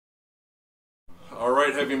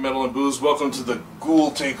Alright, heavy metal and booze, welcome to the Ghoul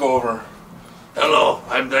takeover. Hello,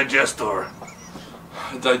 I'm Digestor.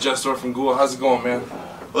 Digestor from Ghoul, how's it going, man?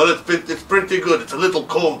 Well, it's pretty good. It's a little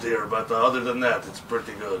cold here, but other than that, it's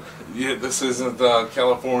pretty good. Yeah, this isn't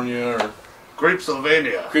California or...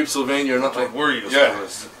 Creepsylvania. Creepsylvania or nothing. Like we're used to.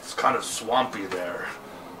 It's kind of swampy there.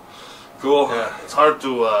 Cool. Yeah, it's hard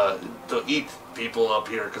to eat people up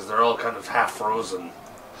here because they're all kind of half frozen.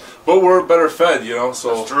 But we're better fed, you know,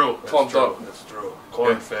 so... That's true. Pumped up. That's true.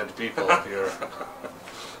 Corn-fed people up here.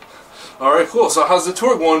 Alright, cool. So how's the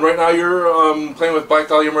tour going? Right now you're playing with Black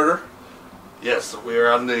Dahlia Murder? Yes, we're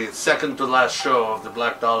on the second to last show of the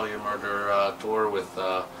Black Dahlia Murder tour with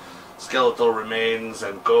Skeletal Remains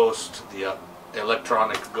and Ghost, the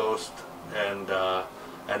electronic Ghost, and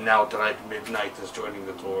now tonight Midnight is joining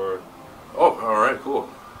the tour. Oh, alright, cool.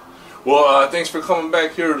 Well, thanks for coming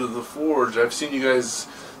back here to the Forge. I've seen you guys...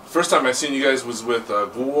 First time I seen you guys was with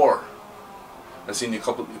Ghoul. I've seen you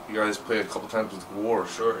guys play a couple times with Ghoul.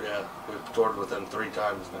 Sure, yeah. We've toured with them 3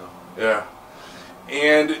 times now. Yeah.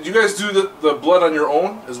 And do you guys do the blood on your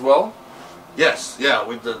own as well? Yes, yeah.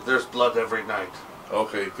 There's blood every night.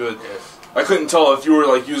 Okay, good. Yes. I couldn't tell if you were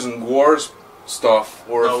like using Ghoul's stuff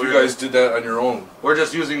or if you guys did that on your own. We're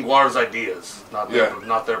just using Ghoul's ideas,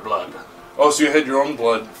 not their blood. Oh, so you had your own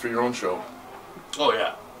blood for your own show? Oh,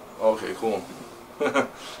 yeah. Okay, cool.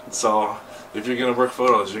 So, if you're gonna work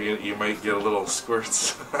photos, you might get a little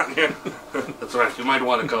squirts on you. That's right. You might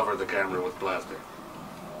want to cover the camera with plastic.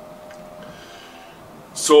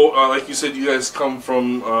 So, like you said, you guys come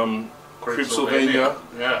from Creepsylvania.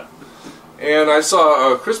 Yeah. And I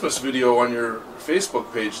saw a Christmas video on your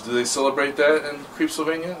Facebook page. Do they celebrate that in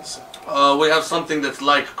Creepsylvania? We have something that's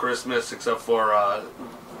like Christmas, except for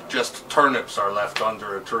just turnips are left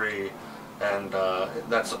under a tree. And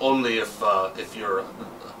that's only if you're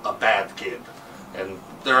a bad kid, and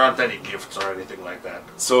there aren't any gifts or anything like that.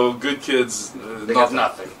 So good kids, they get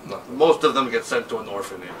nothing. Most of them get sent to an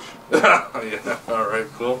orphanage. Yeah. All right.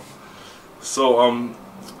 Cool. So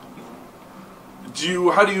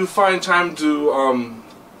how do you find time to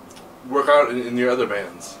work out in your other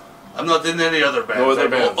bands? I'm not in any other bands. No other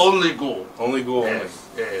bands. Only Ghoul. Only Ghoul. Yes.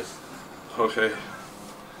 Only. Yes. Okay.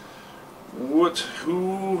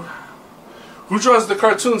 Who draws the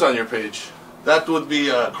cartoons on your page? That would be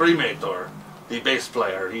Cremator, the bass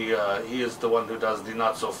player. He is the one who does the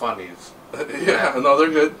not so funnies. Yeah, no,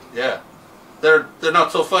 they're good. Yeah, they're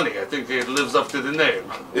not so funny. I think it lives up to the name.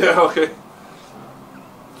 Yeah, okay.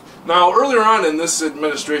 Now, earlier on in this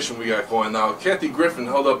administration we got going now, Kathy Griffin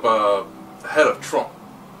held up a head of Trump.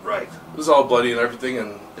 Right. It was all bloody and everything,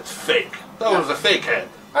 and it's fake. That was a fake head.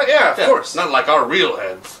 Yeah, of course. Not like our real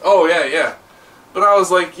heads. Oh yeah, yeah. But I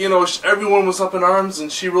was like, you know, everyone was up in arms,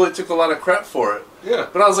 and she really took a lot of crap for it. Yeah.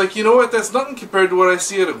 But I was like, you know what? That's nothing compared to what I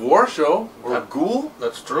see at a war show or a Ghoul.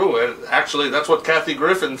 That's true. And actually, that's what Kathy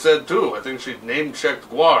Griffin said too. I think she name-checked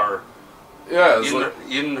Guar. Yeah.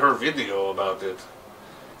 In her video about it.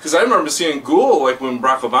 Because I remember seeing Ghoul, like when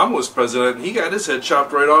Barack Obama was president, and he got his head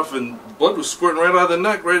chopped right off, and blood was squirting right out of the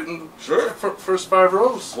neck, right in the first 5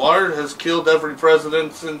 rows. Guar has killed every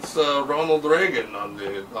president since Ronald Reagan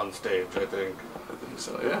on stage, I think. I think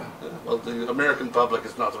so, yeah. Well, the American public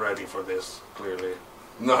is not ready for this, clearly.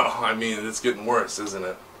 No, I mean, it's getting worse, isn't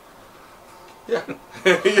it? Yeah.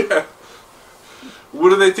 Yeah. What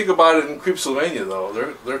do they think about it in Creepsylvania, though?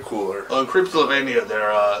 They're cooler. Well, in Creepsylvania,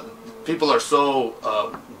 people are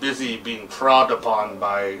so busy being trod upon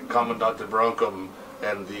by Commandant Bronkum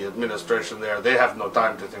and the administration there, they have no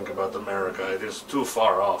time to think about America. It is too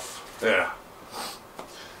far off. Yeah.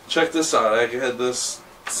 Check this out. I had this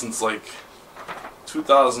since like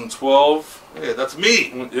 2012. Hey, that's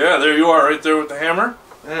me. Yeah, there you are, right there with the hammer.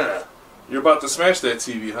 Yeah. You're about to smash that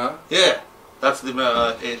TV, huh? Yeah. That's the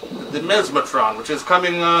Mesmatron, which is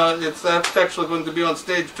coming. That's actually going to be on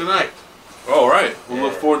stage tonight. All right. We'll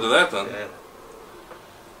look forward to that then. Yeah.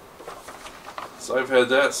 So I've had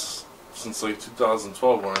that since like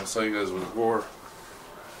 2012 when I saw you guys with Roar.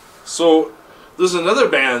 So there's another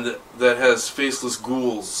band that has faceless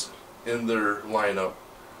ghouls in their lineup,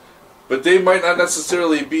 but they might not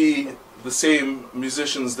necessarily be the same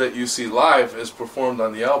musicians that you see live as performed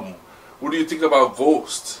on the album. What do you think about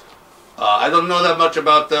Ghost? I don't know that much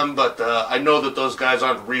about them, but I know that those guys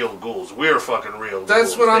aren't real ghouls. We're fucking real ghouls.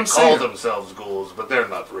 That's what I'm saying. They call themselves ghouls, but they're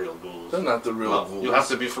not real ghouls. They're not the real ghouls. You have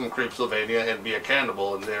to be from Creepsylvania and be a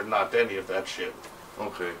cannibal, and they're not any of that shit.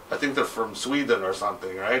 Okay. I think they're from Sweden or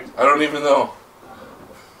something, right? I don't even know.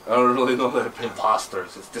 I don't really know that.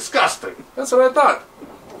 Imposters. It's disgusting. That's what I thought.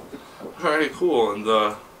 Alright, cool. And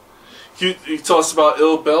can you tell us about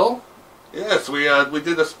Ill Bell? Yes, we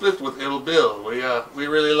did a split with Ill Bill. We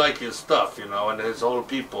really like his stuff, you know, and his whole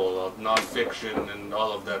people, non-fiction and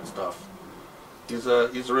all of that stuff. He's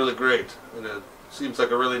really great, and it seems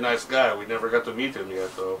like a really nice guy. We never got to meet him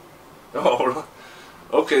yet, though. Oh,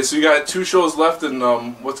 okay. So you got 2 shows left, and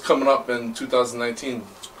what's coming up in 2019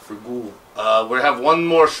 for Ghoul? We have one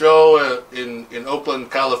more show in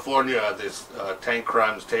Oakland, California. This Tank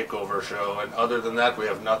Crimes Takeover show, and other than that, we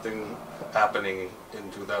have nothing happening in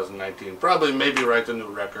 2019. Probably maybe write a new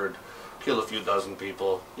record, kill a few dozen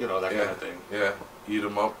people, you know, that kind of thing. Yeah, eat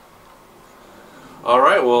them up. All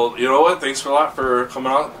right, well, you know what? Thanks a lot for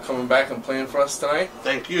coming back and playing for us tonight.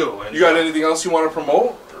 Thank you. And, you got anything else you want to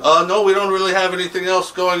promote? No, we don't really have anything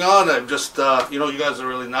else going on. I'm just, you know, you guys are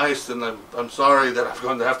really nice, and I'm sorry that I'm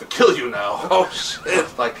going to have to kill you now. Oh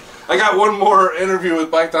shit! Like, I got one more interview with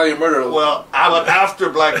Black Dahlia Murder. Well, after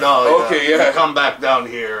Black Dahlia, okay, yeah, you come back down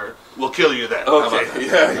here. We'll kill you then. Okay,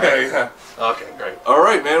 yeah. Okay, great. All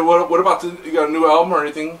right, man. What about you got a new album or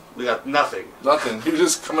anything? We got nothing. Nothing. You're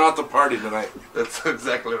just coming out to party tonight. That's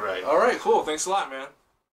exactly right. All right, cool. Thanks a lot, man.